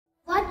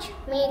Watch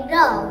Me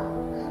Grow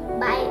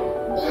by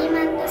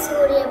Deemantha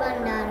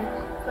Sooriyabandara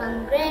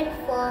from Grade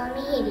 4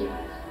 Mihiri,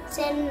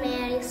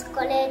 St.Mary's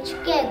College,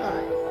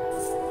 Kegol.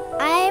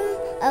 I'm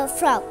a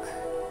frog.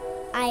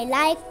 I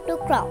like to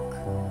croak.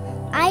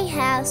 I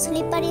have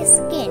slippery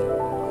skin.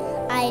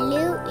 I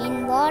live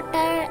in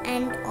water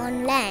and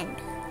on land.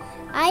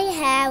 I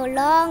have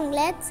long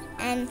legs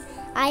and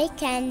I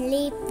can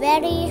leap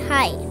very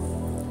high.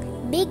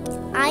 Big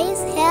eyes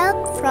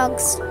help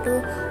frogs to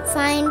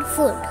find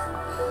food.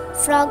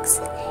 Frogs'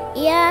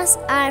 ears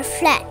are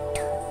flat.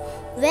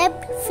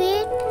 Webbed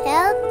feet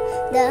help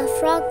the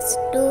frogs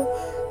to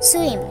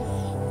swim.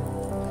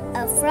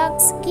 A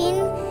frog's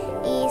skin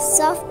is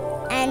soft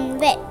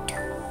and wet.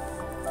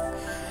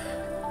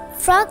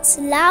 Frogs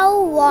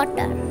love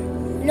water.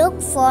 Look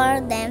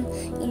for them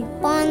in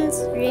ponds,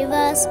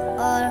 rivers,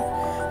 or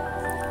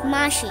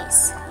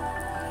marshes.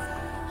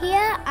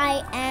 Here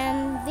I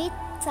am with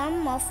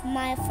some of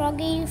my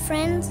froggy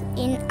friends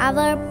in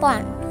our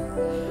pond.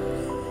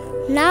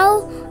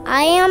 Now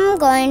I am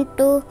going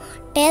to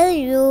tell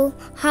you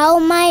how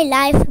my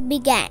life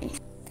began.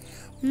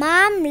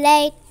 Mom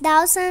laid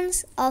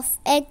thousands of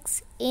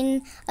eggs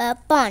in a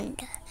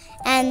pond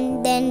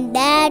and then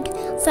Dad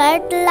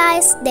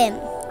fertilized them.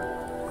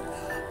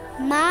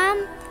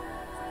 Mom,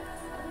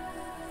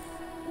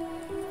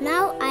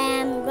 now I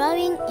am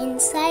growing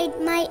inside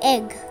my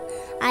egg.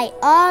 I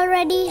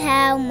already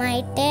have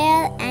my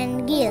tail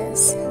and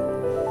gills.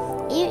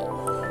 In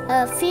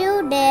a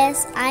few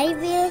days I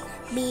will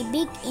be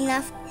big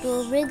enough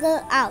to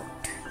wriggle out.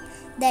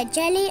 The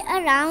jelly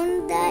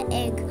around the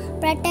egg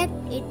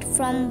protects it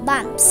from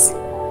bumps.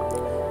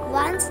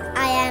 Once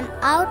I am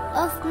out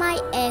of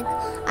my egg,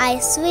 I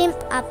swim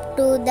up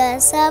to the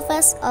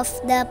surface of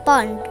the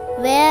pond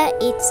where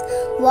it's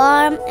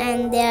warm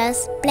and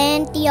there's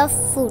plenty of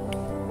food.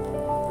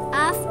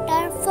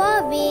 After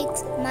 4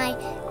 weeks, my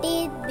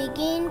teeth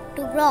begin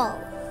to grow.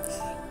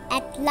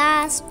 At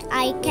last,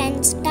 I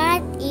can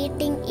start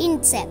eating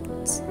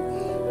insects.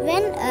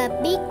 When a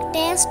big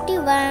tasty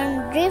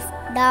worm drifts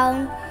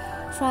down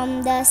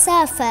from the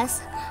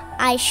surface,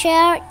 I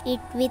share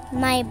it with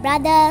my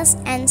brothers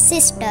and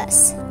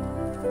sisters.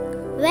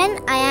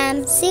 When I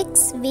am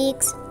 6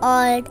 weeks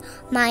old,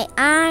 my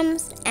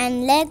arms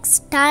and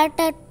legs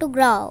started to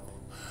grow.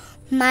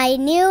 My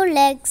new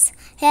legs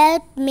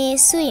help me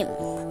swim.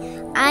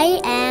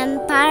 I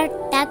am part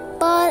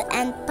tadpole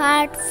and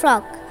part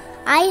frog.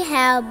 I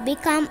have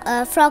become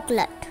a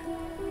froglet.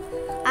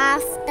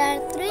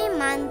 After 3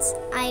 months,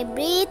 I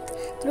breathe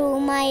through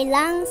my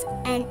lungs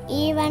and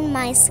even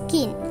my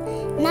skin.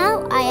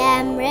 Now I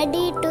am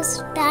ready to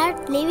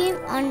start living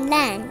on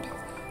land.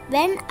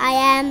 When I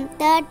am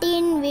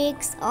 13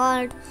 weeks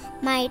old,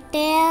 my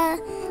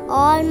tail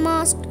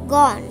almost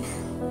gone.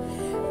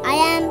 I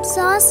am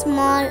so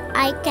small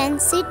I can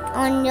sit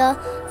on your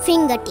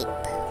fingertip.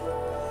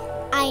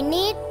 I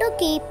need to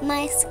keep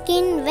my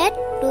skin wet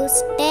to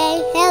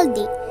stay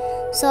healthy.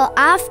 So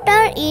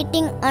after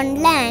eating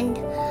on land,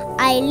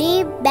 I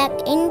leap back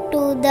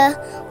into the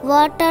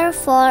water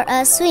for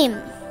a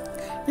swim.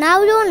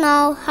 Now you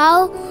know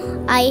how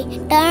I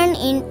turn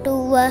into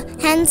a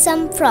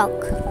handsome frog.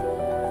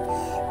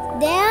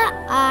 There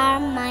are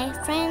my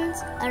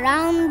friends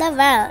around the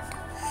world.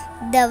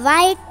 The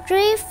white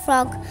tree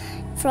frog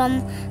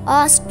from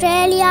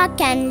Australia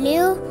can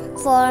live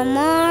for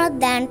more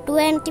than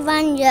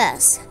 21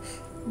 years.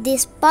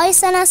 This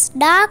poisonous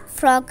dark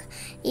frog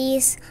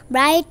is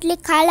brightly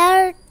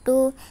colored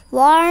to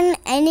warn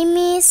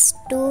enemies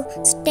to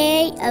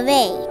stay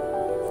away.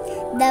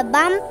 The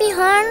bumpy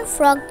horned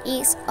frog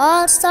is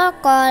also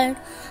called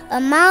a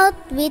mouth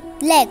with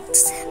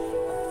legs.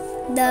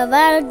 The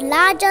world's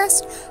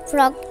largest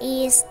frog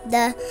is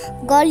the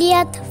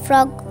Goliath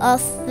frog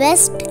of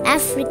West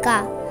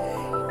Africa.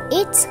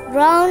 It's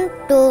grown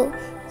to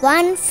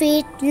 1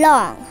 foot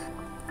long.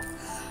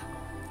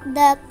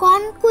 The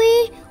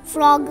conqui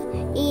frog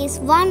is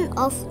one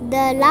of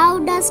the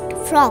loudest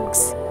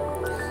frogs.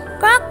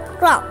 Croak,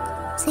 croak.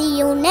 See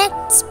you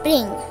next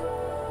spring.